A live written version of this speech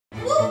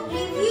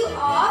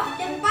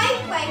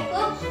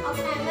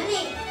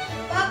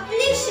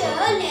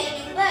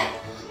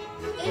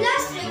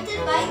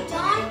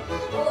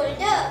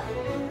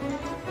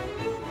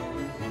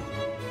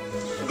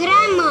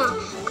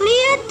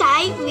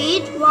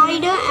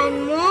wider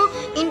and more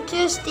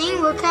interesting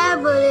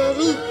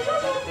vocabulary.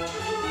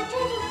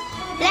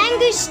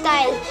 Language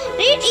style.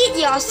 Read it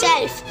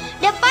yourself.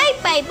 The Pipe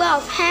Piper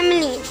of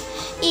Hamelin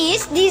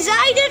is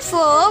designed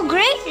for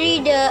great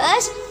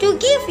readers to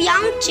give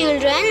young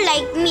children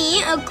like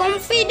me a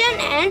confident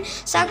and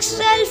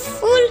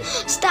successful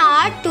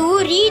start to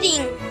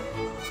reading.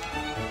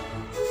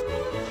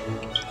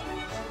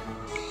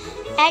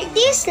 At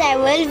this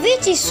level,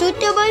 which is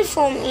suitable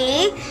for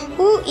me,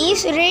 who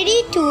is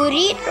ready to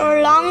read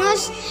longer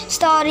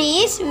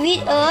stories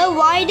with a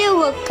wider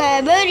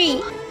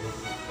vocabulary.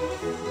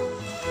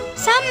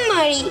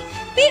 Summary.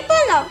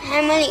 People of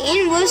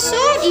Hamelin were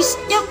so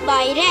disturbed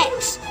by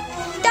rats.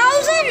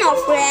 Thousands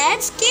of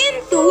rats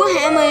came to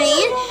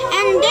Hamelin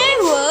and they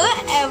were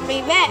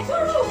everywhere.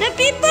 The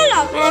people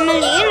of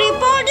Hamelin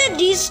reported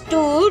this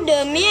to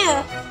the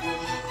mayor.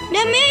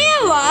 The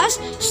mayor was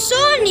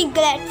so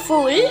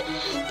neglectful.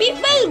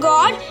 People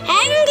got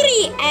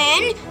angry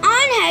and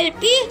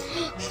unhappy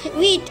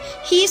with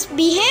his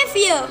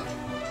behavior.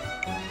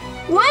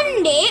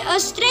 One day a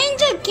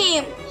stranger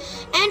came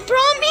and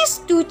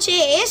promised to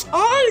chase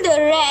all the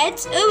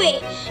rats away.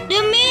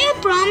 The mayor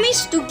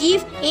promised to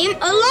give him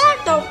a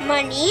lot of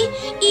money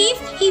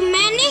if he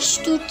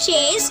managed to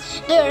chase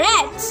the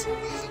rats.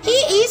 He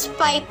is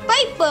Pipe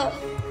Piper.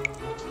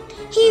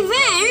 He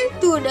went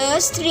to the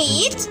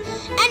streets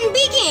and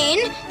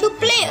began to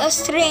play a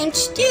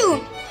strange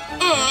tune,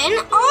 and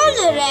all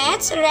the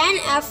rats ran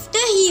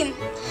after him.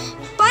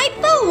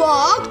 Piper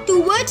walked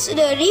towards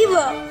the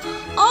river.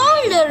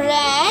 All the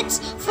rats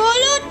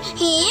followed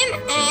him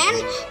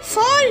and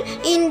fell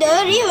in the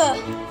river.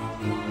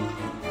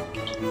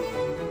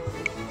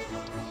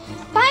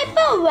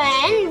 Piper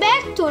went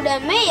back to the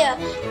mayor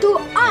to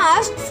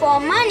ask for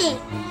money.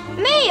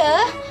 Mayor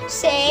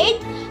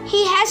said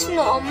he has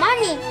no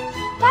money.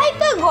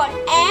 Piper got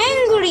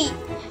angry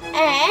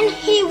and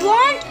he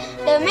warned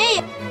the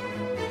mayor.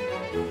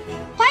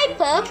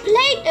 Piper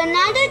played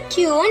another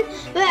tune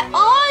where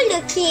all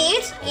the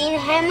kids in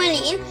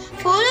Hamelin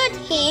followed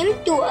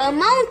him to a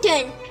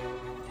mountain.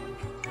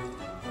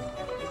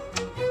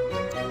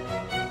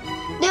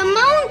 The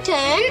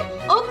mountain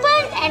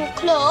opened and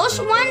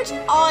closed once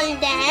all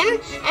them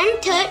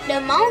entered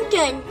the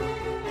mountain.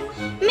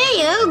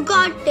 Mayor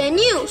got the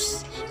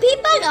news.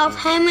 People of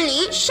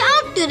Hamelin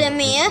shouted to the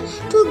mayor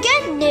to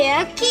get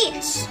their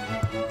kids.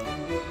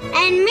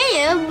 And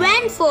mayor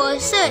went for a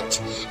search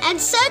and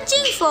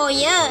searching for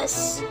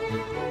years.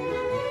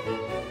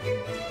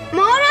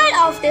 Moral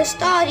of the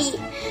story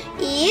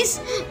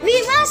is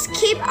we must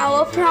keep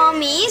our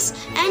promise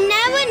and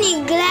never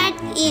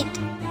neglect it.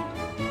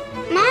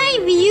 My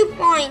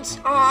viewpoints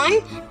on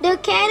the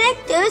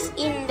characters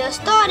in the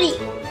story.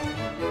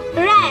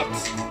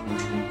 Rats.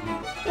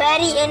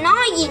 Very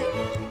annoying.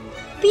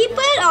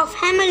 People of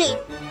Hamelin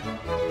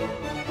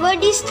were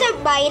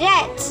disturbed by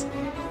rats.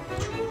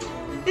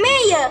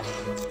 Mayor.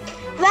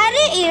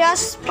 Very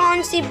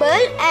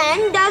irresponsible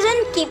and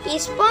doesn't keep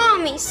his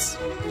promise.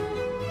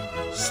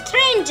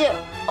 Stranger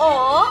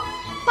or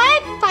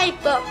Pipe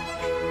Piper.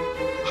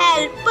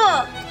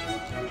 Helper.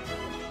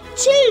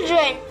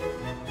 Children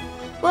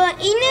were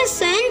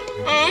innocent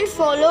and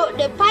followed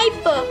the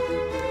piper.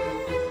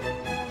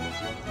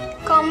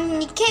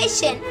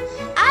 Communication.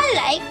 I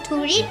like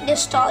to read the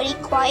story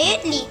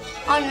quietly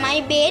on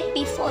my bed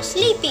before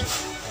sleeping.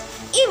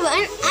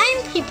 Even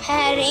I'm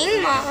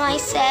preparing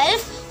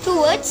myself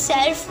towards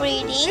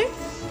self-reading.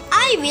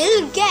 I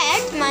will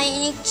get my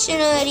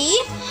dictionary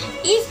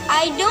if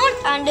I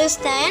don't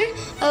understand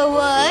a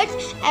word.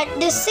 At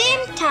the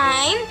same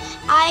time,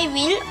 I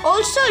will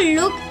also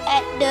look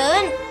at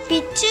the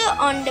picture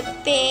on the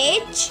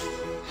page.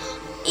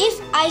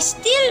 If I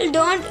still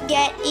don't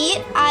get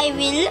it, I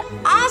will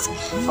ask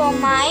for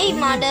my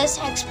mother's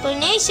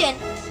explanation.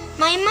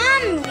 My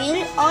mom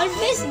will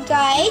always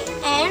guide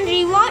and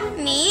reward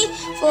me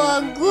for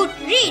a good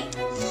read.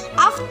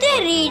 After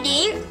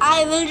reading,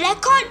 I will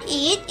record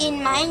it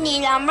in my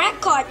Neelam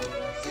record.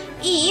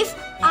 If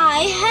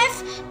I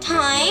have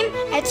time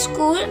at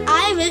school,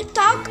 I will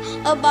talk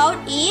about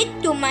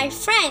it to my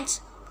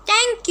friends.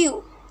 Thank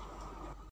you.